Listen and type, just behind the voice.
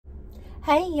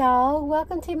Hey y'all,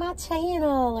 welcome to my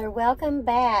channel, or welcome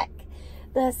back,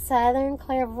 the Southern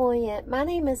Clairvoyant. My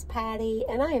name is Patty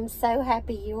and I am so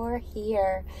happy you're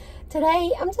here. Today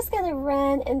I'm just going to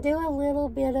run and do a little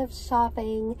bit of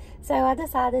shopping, so I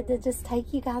decided to just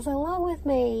take you guys along with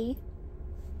me.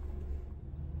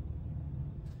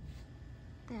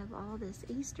 They have all this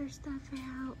Easter stuff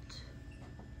out.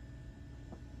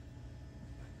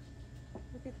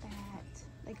 Look at that.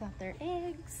 They got their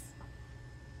eggs.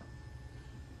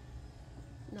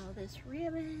 And all this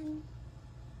ribbon.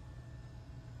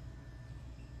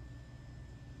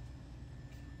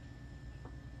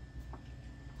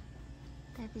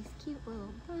 They have these cute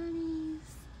little bunnies.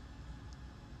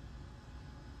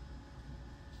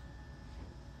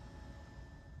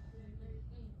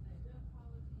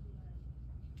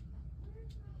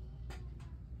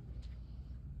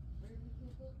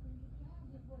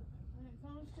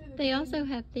 They also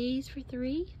have these for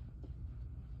 $3.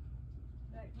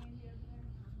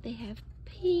 They have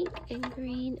pink and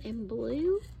green and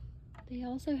blue. They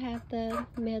also have the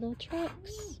metal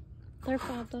trucks. They're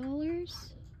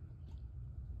 $5.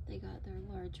 They got their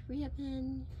large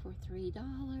ribbon for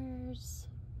 $3.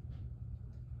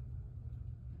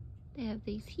 They have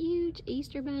these huge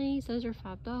Easter bunnies. Those are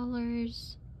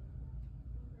 $5.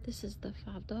 This is the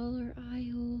 $5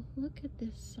 aisle. Look at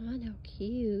this sign, how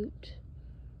cute.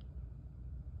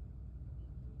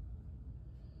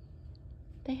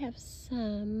 They have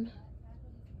some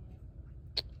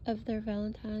of their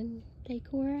Valentine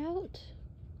decor out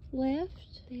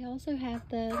left. They also have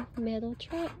the metal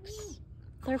trucks.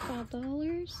 They're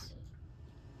 $5.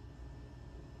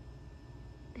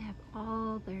 They have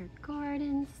all their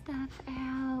garden stuff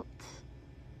out.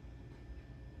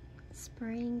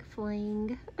 Spring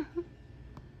fling.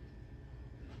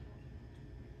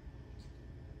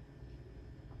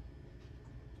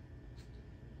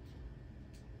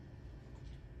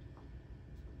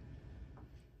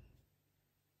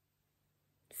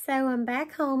 So I'm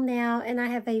back home now and I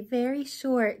have a very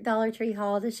short Dollar Tree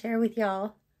haul to share with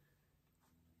y'all.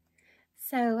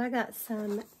 So I got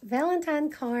some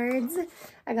Valentine cards.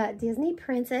 I got Disney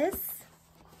Princess,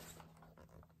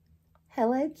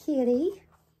 Hello Kitty,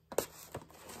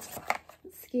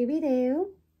 Scooby-Doo,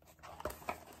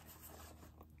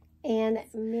 and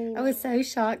Minnie. I was so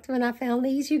shocked when I found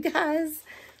these, you guys.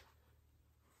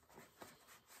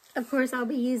 Of course, I'll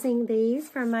be using these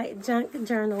for my junk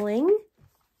journaling.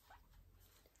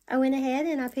 I went ahead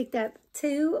and I picked up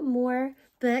 2 more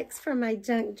books for my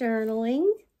junk journaling.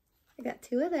 I got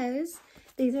 2 of those.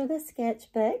 These are the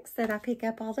sketchbooks that I pick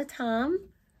up all the time.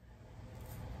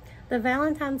 The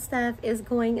Valentine stuff is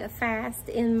going fast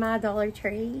in my Dollar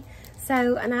Tree.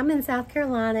 So, and I'm in South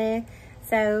Carolina,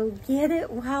 so get it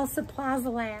while supplies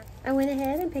last. I went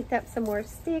ahead and picked up some more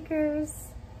stickers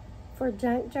for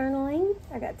junk journaling.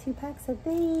 I got 2 packs of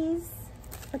these.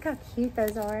 Look how cute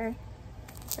those are.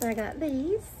 And I got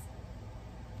these.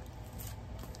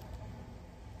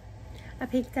 I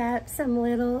picked up some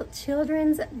little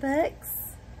children's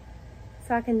books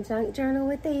so I can junk journal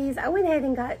with these. I went ahead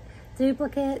and got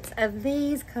duplicates of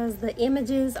these because the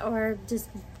images are just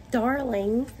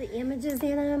darling. The images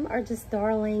in them are just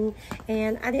darling,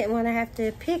 and I didn't want to have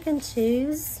to pick and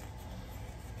choose,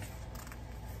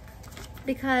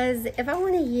 because if I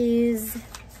want to use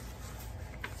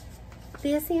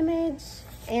this image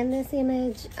and this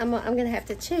image, I'm gonna have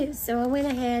to choose. So I went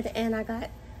ahead and I got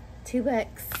 2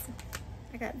 books.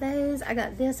 I got those, I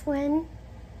got this one,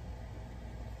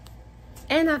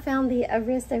 and I found the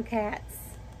Aristocats.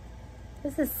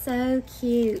 This is so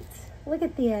cute. Look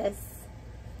at this.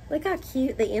 Look how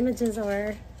cute the images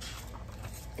are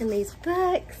in these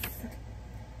books.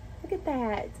 Look at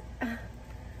that.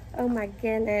 Oh my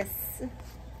goodness.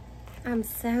 I'm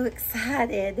so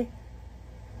excited.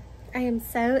 I am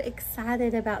so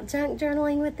excited about junk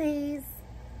journaling with these.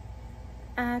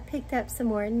 I picked up some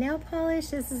more nail polish.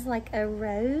 This is like a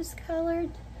rose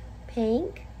colored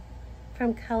pink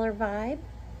from Color Vibe.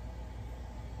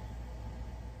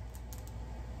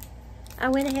 I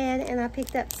went ahead and I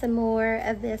picked up some more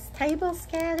of this table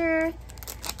scatter.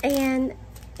 And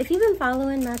if you've been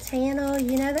following my channel,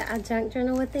 you know that I junk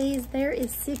journal with these. There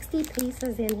is 60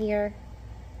 pieces in here.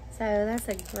 So that's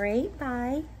a great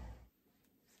buy.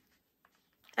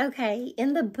 Okay,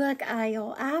 in the book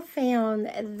aisle, I found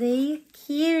the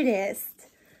cutest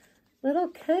little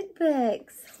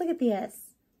cookbooks. Look at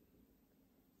this.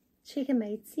 Chicken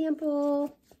Made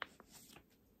Simple.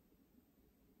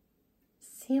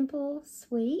 Simple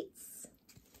Sweets.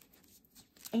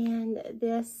 And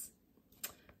this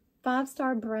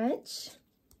 5-star brunch.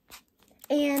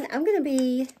 And I'm going to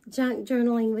be junk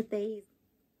journaling with these.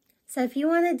 So if you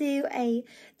want to do a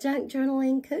junk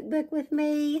journaling cookbook with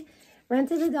me, run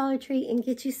to the Dollar Tree and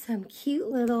get you some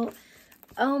cute little,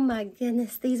 oh my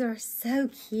goodness, these are so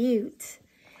cute.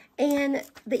 And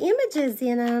the images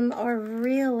in them are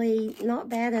really not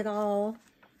bad at all.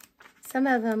 Some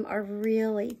of them are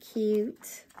really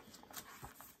cute.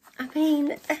 I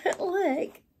mean,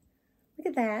 look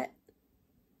at that.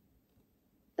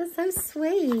 That's so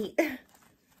sweet.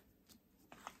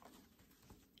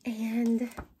 And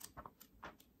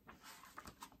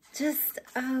just,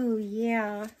 oh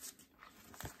yeah.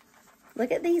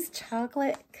 Look at these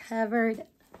chocolate covered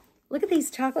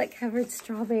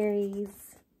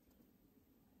strawberries.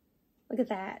 Look at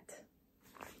that.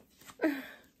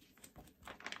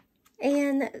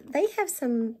 And they have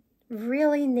some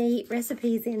really neat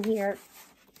recipes in here.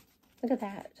 Look at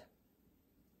that.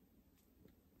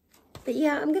 But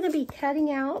yeah, I'm going to be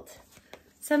cutting out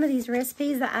some of these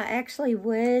recipes that I actually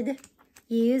would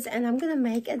use, and I'm going to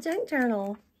make a junk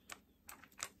journal.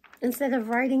 Instead of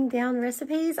writing down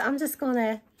recipes, I'm just going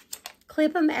to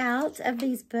clip them out of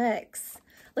these books.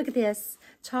 Look at this.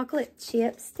 Chocolate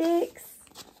chip sticks.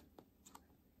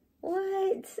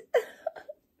 What?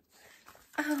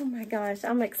 Oh my gosh,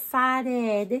 I'm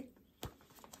excited.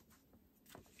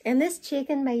 And this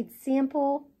chicken made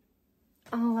simple.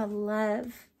 Oh,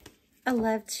 I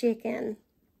love chicken,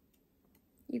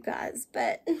 you guys,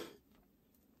 but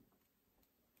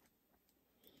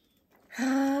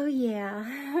oh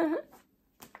yeah.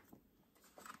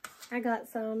 I got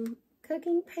some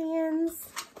cooking pans,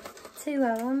 2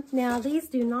 of them. Now these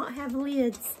do not have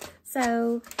lids.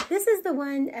 So this is the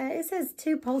one, it says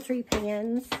 2 poultry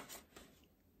pans.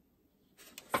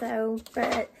 So,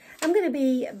 but I'm going to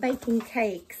be baking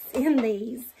cakes in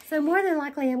these. So more than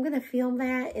likely, I'm going to film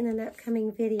that in an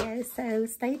upcoming video. So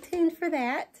stay tuned for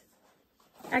that.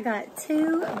 I got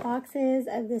 2 boxes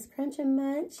of this Crunch and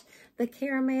Munch, the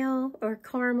caramel or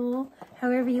caramel,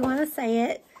 however you want to say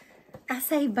it. I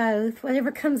say both,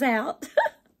 whatever comes out.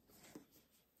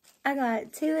 I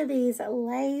got 2 of these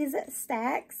Lay's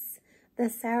stacks, the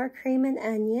sour cream and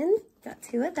onion. Got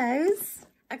 2 of those.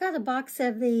 I got a box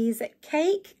of these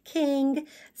Cake King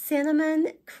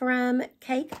Cinnamon Crumb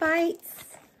Cake Bites,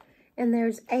 and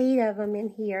there's 8 of them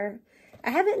in here. I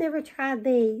haven't never tried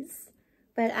these,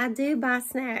 but I do buy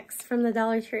snacks from the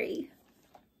Dollar Tree.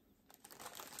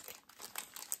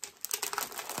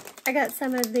 I got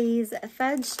some of these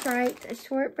fudge striped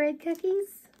shortbread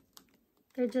cookies.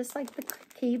 They're just like the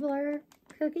Keebler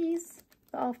cookies,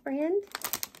 the off-brand.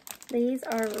 These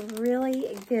are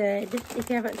really good if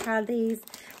you haven't tried these.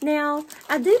 Now,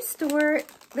 I do store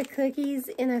the cookies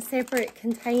in a separate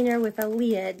container with a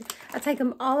lid. I take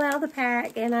them all out of the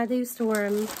pack and I do store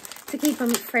them to keep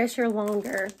them fresher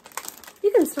longer.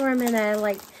 You can store them in a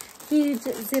huge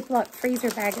Ziploc freezer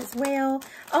bag as well.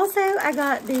 Also, I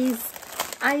got these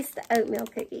iced oatmeal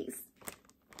cookies.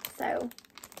 So,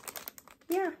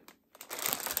 yeah.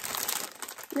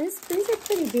 These are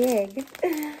pretty big.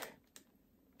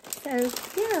 So,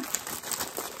 yeah.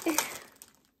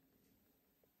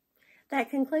 That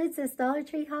concludes this Dollar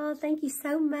Tree haul. Thank you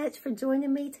so much for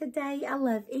joining me today. I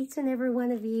love each and every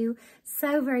one of you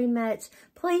so very much.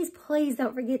 Please, please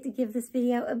don't forget to give this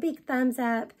video a big thumbs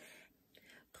up.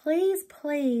 Please,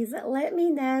 please let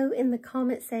me know in the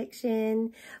comment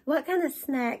section what kind of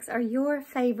snacks are your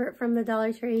favorite from the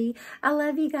Dollar Tree. I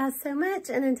love you guys so much,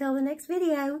 and until the next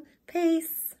video,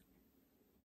 peace.